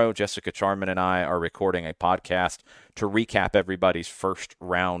tomorrow. Jessica Charman and I are recording a podcast to recap everybody's first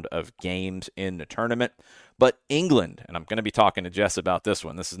round of games in the tournament. But England, and I'm going to be talking to Jess about this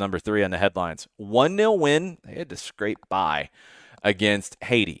one. This is number 3 on the headlines. 1-0 win. They had to scrape by against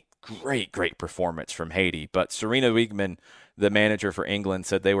Haiti. Great performance from Haiti. But Serena Wiegman, the manager for England,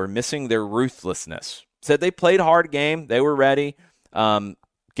 said they were missing their ruthlessness. Said they played a hard game. They were ready.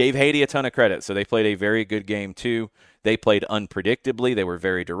 Gave Haiti a ton of credit, so they played a very good game too. They played unpredictably. They were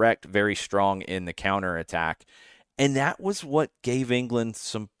very direct, very strong in the counterattack. And that was what gave England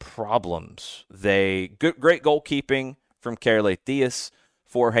some problems. Great goalkeeping from Kerlet Diaz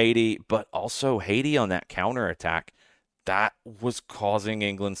for Haiti, but also Haiti on that counterattack. That was causing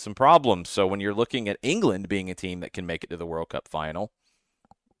England some problems. So when you're looking at England being a team that can make it to the World Cup final,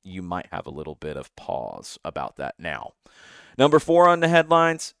 you might have a little bit of pause about that now. Number 4 on the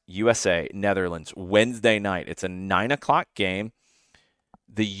headlines, USA, Netherlands, Wednesday night. It's a 9 o'clock game.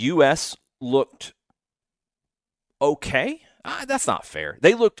 The U.S. looked okay. That's not fair.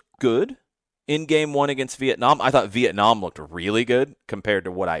 They looked good in game 1 against Vietnam. I thought Vietnam looked really good compared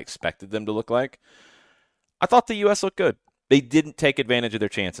to what I expected them to look like. I thought the U.S. looked good. They didn't take advantage of their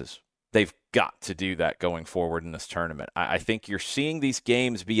chances. They've got to do that going forward in this tournament. I think you're seeing these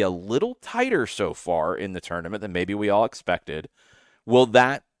games be a little tighter so far in the tournament than maybe we all expected. Will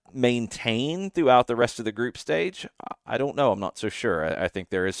that maintain throughout the rest of the group stage? I don't know. I'm not so sure. I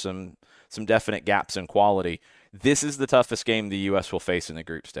think there is some definite gaps in quality. This is the toughest game the U.S. will face in the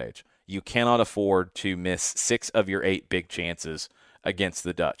group stage. You cannot afford to miss 6 of your 8 big chances against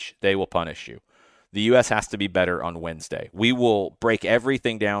the Dutch. They will punish you. The U.S. has to be better on Wednesday. We will break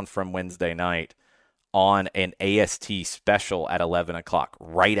everything down from Wednesday night. on an AST special at 11 o'clock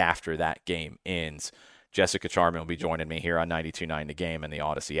right after that game ends. Jessica Charman will be joining me here on 92.9 The Game and the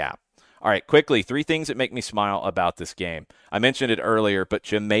Odyssey app. All right, quickly, 3 things that make me smile about this game. I mentioned it earlier, but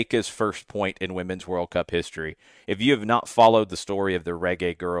Jamaica's first point in Women's World Cup history. If you have not followed the story of the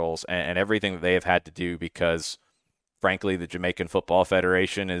Reggae Girls and everything that they have had to do because, frankly, the Jamaican Football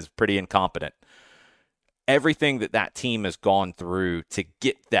Federation is pretty incompetent. Everything that team has gone through to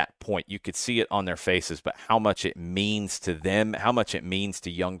get that point, you could see it on their faces, but how much it means to them, how much it means to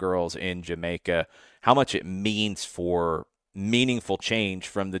young girls in Jamaica, how much it means for meaningful change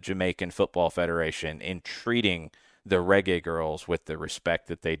from the Jamaican Football Federation in treating the Reggae Girls with the respect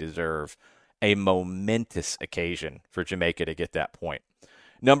that they deserve. A momentous occasion for Jamaica to get that point.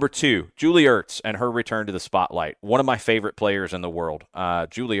 Number 2, Julie Ertz and her return to the spotlight. One of my favorite players in the world.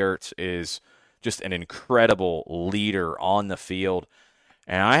 Julie Ertz is just an incredible leader on the field.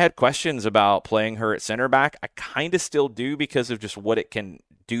 And I had questions about playing her at center back. I kind of still do because of just what it can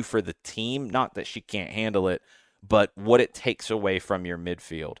do for the team. Not that she can't handle it, but what it takes away from your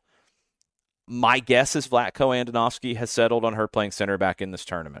midfield. My guess is Vlatko Andonovski has settled on her playing center back in this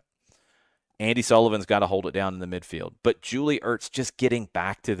tournament. Andy Sullivan's got to hold it down in the midfield. But Julie Ertz just getting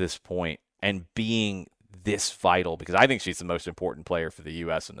back to this point and being this vital, because I think she's the most important player for the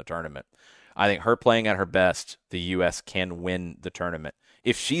U.S. in the tournament. I think her playing at her best, the U.S. can win the tournament.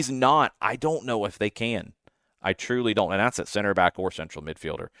 If she's not, I don't know if they can. I truly don't. And that's at center back or central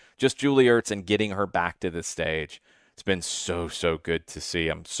midfielder. Just Julie Ertz and getting her back to this stage. It's been so good to see.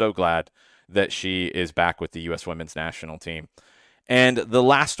 I'm so glad that she is back with the U.S. women's national team. And the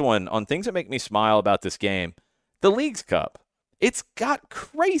last one on things that make me smile about this game, the Leagues Cup. It's got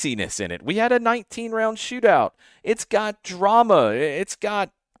craziness in it. We had a 19-round shootout. It's got drama. It's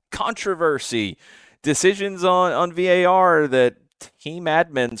got controversy. Decisions on VAR that team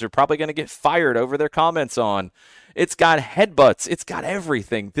admins are probably going to get fired over their comments on. It's got headbutts. It's got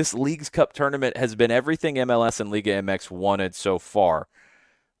everything. This Leagues Cup tournament has been everything MLS and Liga MX wanted so far.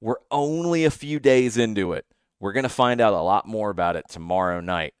 We're only a few days into it. We're going to find out a lot more about it tomorrow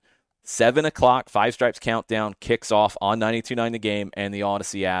night. 7 o'clock, Five Stripes Countdown kicks off on 92.9 The Game and the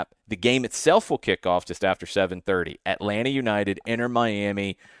Odyssey app. The game itself will kick off just after 7:30. Atlanta United, Inter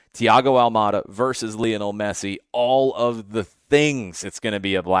Miami, Thiago Almada versus Lionel Messi. All of the things. It's going to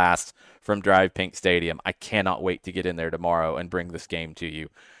be a blast from Drive Pink Stadium. I cannot wait to get in there tomorrow and bring this game to you.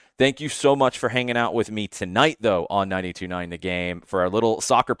 Thank you so much for hanging out with me tonight, though, on 92.9 The Game for our little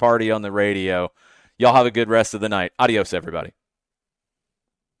soccer party on the radio. Y'all have a good rest of the night. Adios, everybody.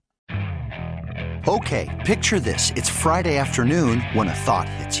 Okay, picture this. It's Friday afternoon when a thought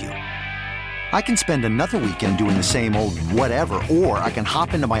hits you. I can spend another weekend doing the same old whatever, or I can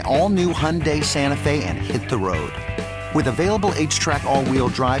hop into my all-new Hyundai Santa Fe and hit the road. With available H-Track all-wheel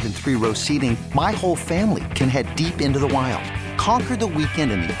drive and 3-row seating, my whole family can head deep into the wild. Conquer the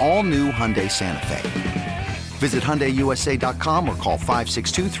weekend in the all-new Hyundai Santa Fe. Visit HyundaiUSA.com or call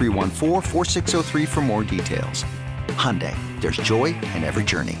 562-314-4603 for more details. Hyundai, there's joy in every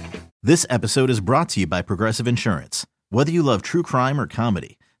journey. This episode is brought to you by Progressive Insurance. Whether you love true crime or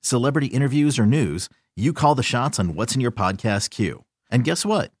comedy, celebrity interviews or news, you call the shots on what's in your podcast queue. And guess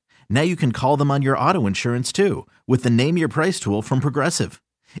what? Now you can call them on your auto insurance too with the Name Your Price tool from Progressive.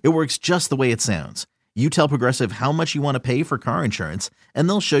 It works just the way it sounds. You tell Progressive how much you want to pay for car insurance, and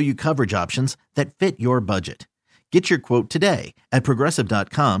they'll show you coverage options that fit your budget. Get your quote today at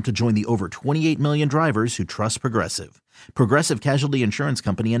Progressive.com to join the over 28 million drivers who trust Progressive. Progressive Casualty Insurance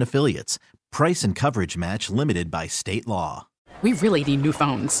Company and Affiliates. Price and coverage match limited by state law. We really need new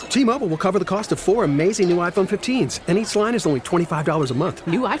phones. T-Mobile will cover the cost of 4 amazing new iPhone 15s, and each line is only $25 a month.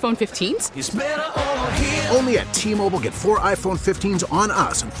 New iPhone 15s? It's better over here. Only at T-Mobile, get 4 iPhone 15s on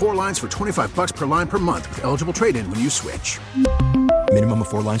us and 4 lines for $25 per line per month with eligible trade-in when you switch. Minimum of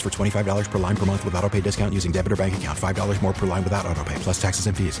 4 lines for $25 per line per month with autopay discount using debit or bank account. $5 more per line without autopay, plus taxes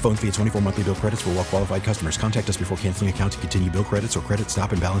and fees. Phone fee at 24 monthly bill credits for well-qualified customers. Contact us before canceling account to continue bill credits or credit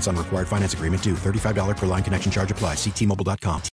stop and balance on required finance agreement due. $35 per line connection charge applies. See T-Mobile.com.